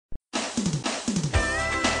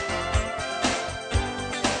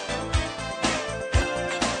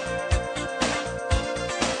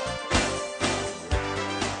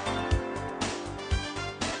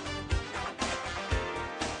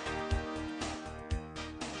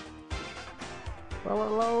Well,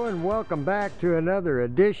 hello and welcome back to another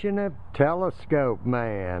edition of Telescope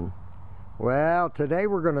Man. Well, today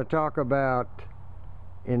we're going to talk about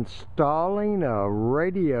installing a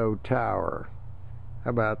radio tower.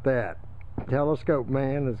 How about that? Telescope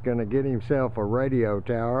Man is going to get himself a radio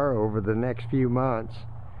tower over the next few months.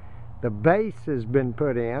 The base has been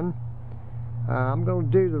put in. I'm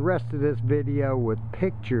going to do the rest of this video with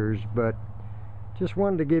pictures, but just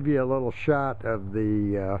wanted to give you a little shot of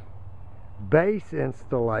the base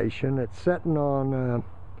installation. It's sitting on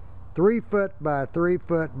 3 foot by 3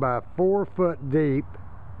 foot by 4 foot deep,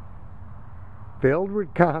 filled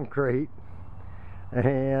with concrete,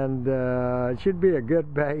 and it should be a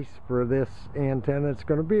good base for this antenna. It's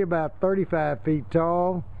going to be about 35 feet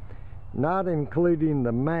tall, not including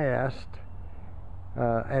the mast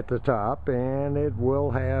at the top, and it will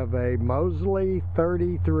have a Mosley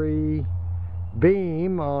 33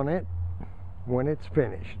 beam on it when it's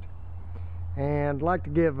finished. And I'd like to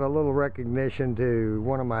give a little recognition to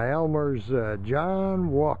one of my Elmers,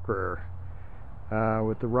 John Walker,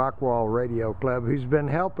 with the Rockwall Radio Club, who's been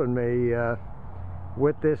helping me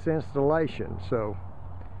with this installation. So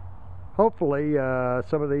hopefully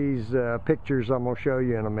some of these pictures I'm going to show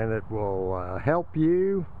you in a minute will help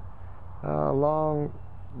you along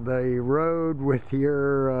the road with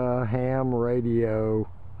your ham radio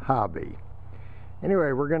hobby.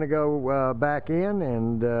 Anyway, we're going to go back in,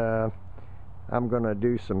 and I'm going to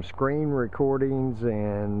do some screen recordings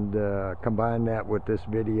and combine that with this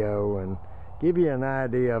video and give you an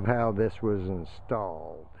idea of how this was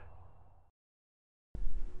installed.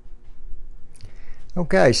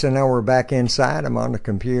 Okay, so now we're back inside. I'm on the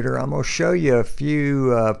computer. I'm going to show you a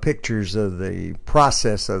few pictures of the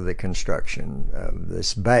process of the construction of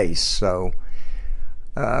this base. So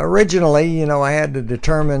originally, I had to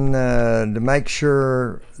determine to make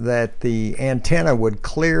sure that the antenna would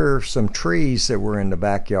clear some trees that were in the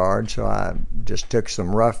backyard. So I just took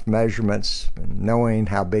some rough measurements, and knowing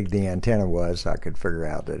how big the antenna was, I could figure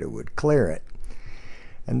out that it would clear it.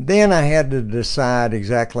 And then I had to decide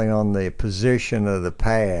exactly on the position of the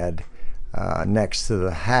pad next to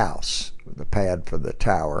the house, the pad for the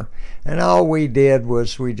tower. And all we did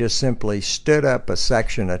was we just simply stood up a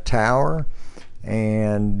section of tower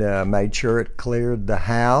and made sure it cleared the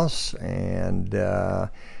house, and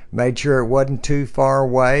made sure it wasn't too far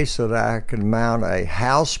away so that I could mount a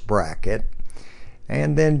house bracket,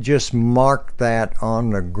 and then just mark that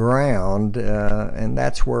on the ground, and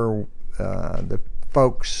that's where the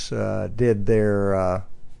folks did their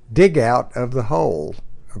dig out of the hole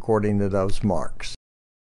according to those marks.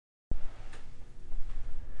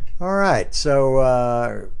 Alright,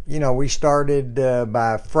 so we started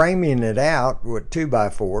by framing it out with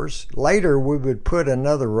 2x4s. Later we would put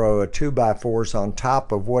another row of 2x4s on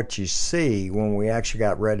top of what you see when we actually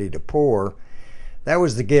got ready to pour. That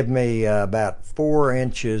was to give me about 4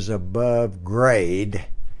 inches above grade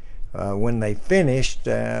when they finished,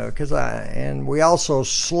 and we also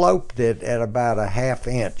sloped it at about a 1/2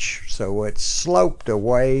 inch, so it sloped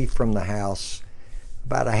away from the house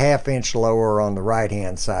about a 1/2 inch lower on the right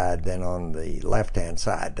hand side than on the left hand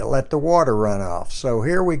side to let the water run off. So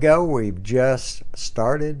here we go, we've just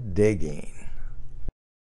started digging.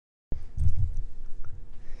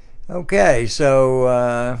 Okay,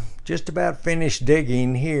 so just about finished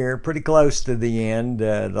digging here, pretty close to the end.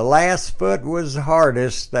 The last foot was the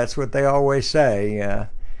hardest, that's what they always say.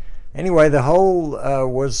 Anyway, the hole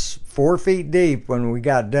was 4 feet deep when we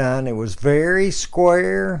got done. It was very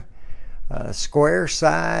square. Square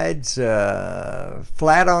sides,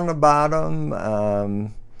 flat on the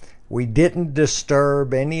bottom. We didn't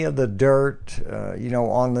disturb any of the dirt,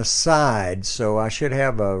 on the sides, so I should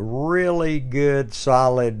have a really good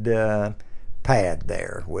solid pad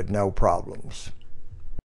there with no problems.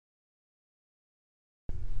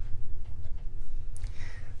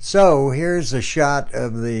 So here's a shot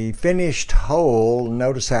of the finished hole.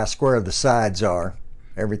 Notice how square the sides are.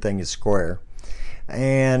 Everything is square.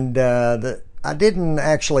 And I didn't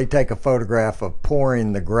actually take a photograph of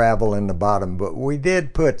pouring the gravel in the bottom, but we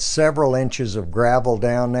did put several inches of gravel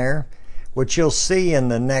down there, which you'll see in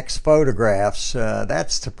the next photographs.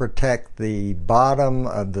 That's to protect the bottom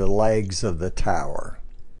of the legs of the tower.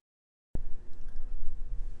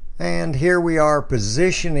 And here we are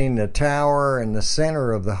positioning the tower in the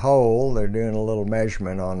center of the hole. They're doing a little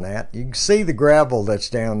measurement on that. You can see the gravel that's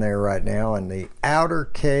down there right now and the outer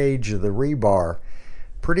cage of the rebar.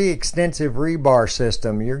 Pretty extensive rebar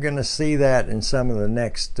system. You're going to see that in some of the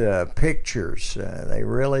next pictures. They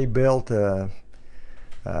really built a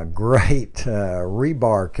great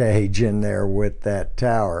rebar cage in there with that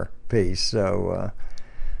tower piece. So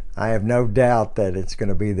I have no doubt that it's going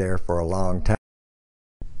to be there for a long time.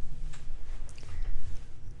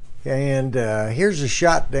 And here's a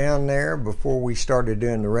shot down there before we started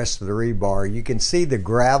doing the rest of the rebar. You can see the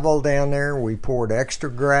gravel down there. We poured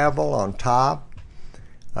extra gravel on top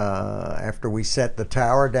after we set the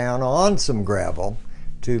tower down on some gravel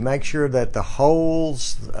to make sure that the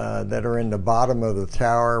holes that are in the bottom of the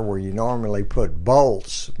tower where you normally put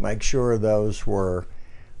bolts, make sure those were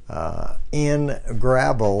in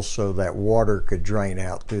gravel so that water could drain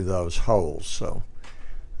out through those holes. So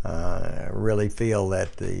I really feel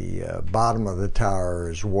that the bottom of the tower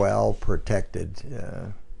is well protected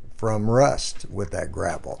from rust with that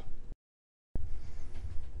gravel.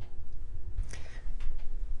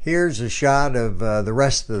 Here's a shot of the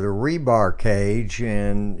rest of the rebar cage,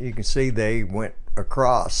 and you can see they went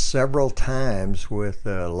across several times with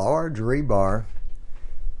a large rebar.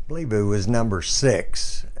 I believe it was number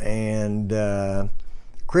 6, and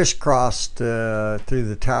crisscrossed through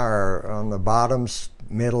the tower on the bottoms,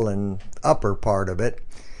 middle, and upper part of it.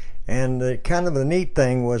 And the neat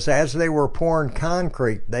thing was, as they were pouring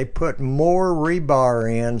concrete, they put more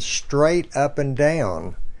rebar in straight up and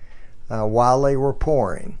down while they were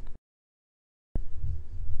pouring.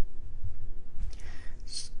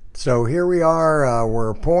 So here we are,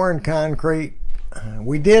 we're pouring concrete.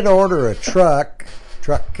 We did order a truck.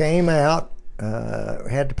 Truck came out.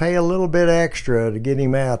 Had to pay a little bit extra to get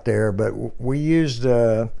him out there, but we used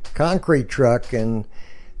a concrete truck, and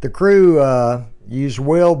the crew used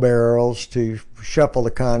wheelbarrows to shuffle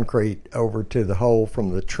the concrete over to the hole from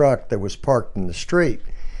the truck that was parked in the street.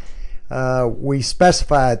 We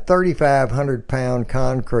specified 3,500 pound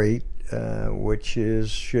concrete, which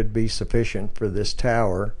should be sufficient for this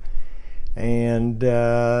tower. And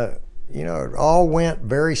you know, it all went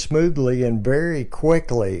very smoothly and very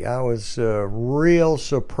quickly. I was real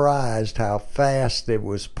surprised how fast it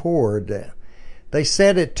was poured. They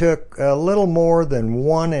said it took a little more than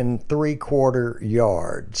 1 3/4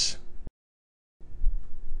 yards.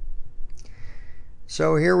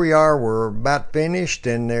 So here we are, we're about finished,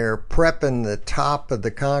 and they're prepping the top of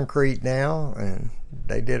the concrete now, and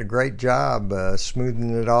they did a great job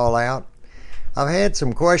smoothing it all out. I've had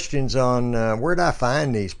some questions on where did I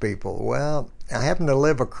find these people? Well, I happen to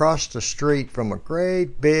live across the street from a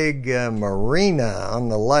great big marina on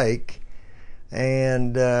the lake,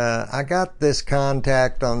 and I got this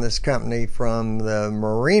contact on this company from the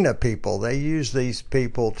marina people. They use these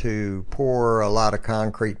people to pour a lot of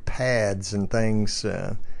concrete pads and things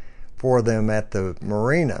for them at the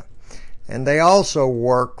marina. And they also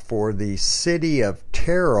work for the city of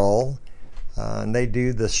Terrell, and they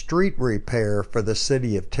do the street repair for the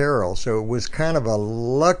city of Terrell. So it was kind of a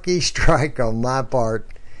lucky strike on my part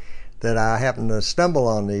that I happened to stumble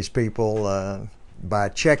on these people by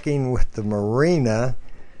checking with the marina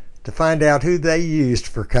to find out who they used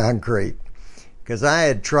for concrete. Because I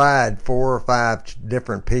had tried 4 or 5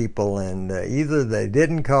 different people, and either they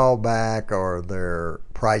didn't call back or their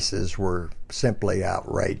prices were simply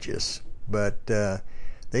outrageous. But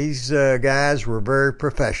these guys were very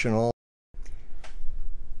professional.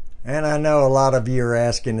 And I know a lot of you are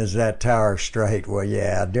asking, is that tower straight? Well,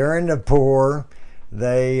 yeah, during the pour,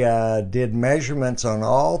 they did measurements on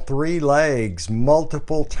all 3 legs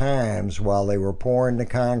multiple times while they were pouring the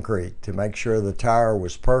concrete to make sure the tower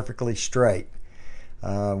was perfectly straight.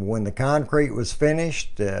 When the concrete was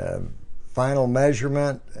finished, final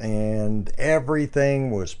measurement, and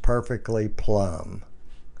everything was perfectly plumb.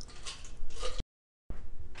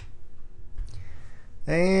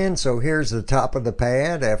 And so here's the top of the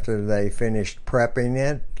pad after they finished prepping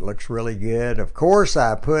it. Looks really good. Of course,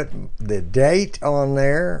 I put the date on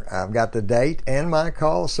there. I've got the date and my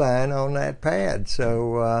call sign on that pad.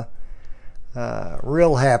 So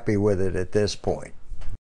real happy with it at this point.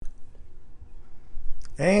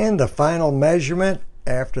 And the final measurement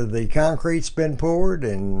after the concrete's been poured,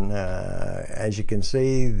 and as you can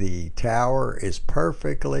see, the tower is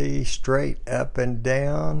perfectly straight up and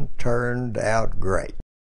down. Turned out great.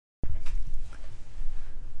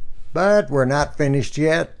 But we're not finished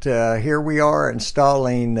yet. Here we are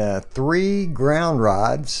installing 3 ground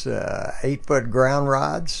rods, 8-foot ground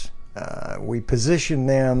rods. We position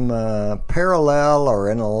them parallel or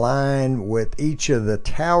in a line with each of the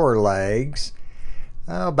tower legs,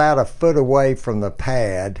 about a foot away from the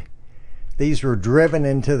pad. These were driven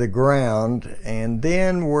into the ground, and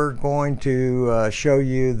then we're going to show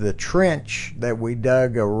you the trench that we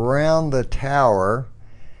dug around the tower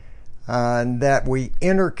that we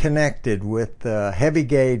interconnected with heavy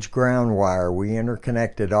gauge ground wire. We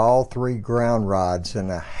interconnected all 3 ground rods in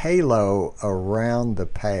a halo around the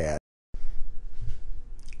pad.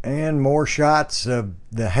 And more shots of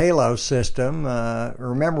the halo system.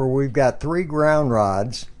 Remember, we've got 3 ground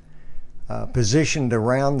rods. positioned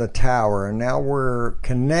around the tower, and now we're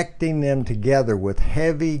connecting them together with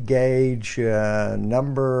heavy gauge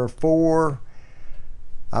number 4,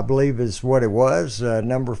 I believe is what it was,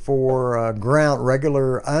 number 4 ground,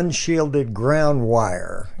 regular unshielded ground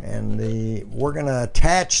wire. And we're going to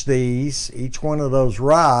attach these, each one of those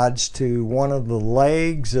rods, to one of the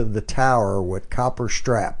legs of the tower with copper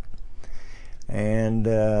strap. And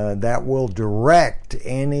that will direct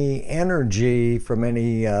any energy from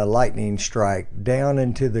any lightning strike down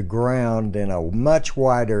into the ground in a much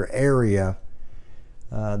wider area,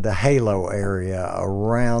 the halo area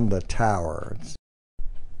around the tower.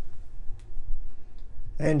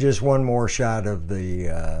 And just one more shot of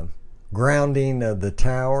the grounding of the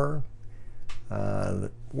tower.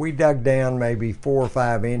 We dug down maybe 4 or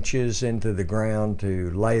 5 inches into the ground to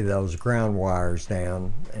lay those ground wires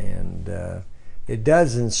down, and it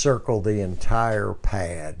does encircle the entire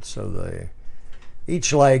pad, so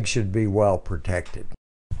each leg should be well protected.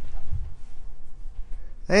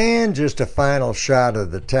 And just a final shot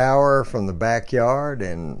of the tower from the backyard.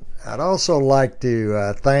 And I'd also like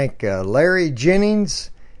to thank Larry Jennings,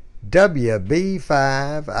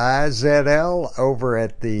 WB5IZL, over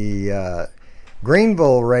at the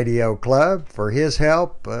Greenville Radio Club, for his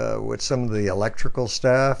help with some of the electrical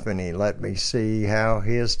stuff, and he let me see how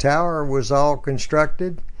his tower was all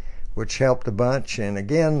constructed, which helped a bunch. And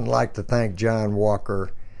again, I'd like to thank John Walker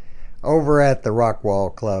over at the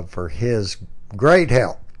Rockwall Club for his great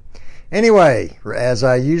help. Anyway, as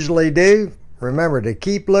I usually do, remember to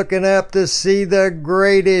keep looking up to see the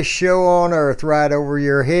greatest show on earth right over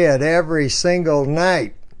your head every single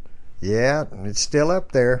night. Yeah, it's still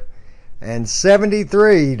up there. And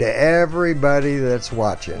 73 to everybody that's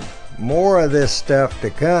watching. More of this stuff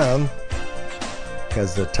to come,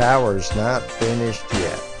 because the tower's not finished yet.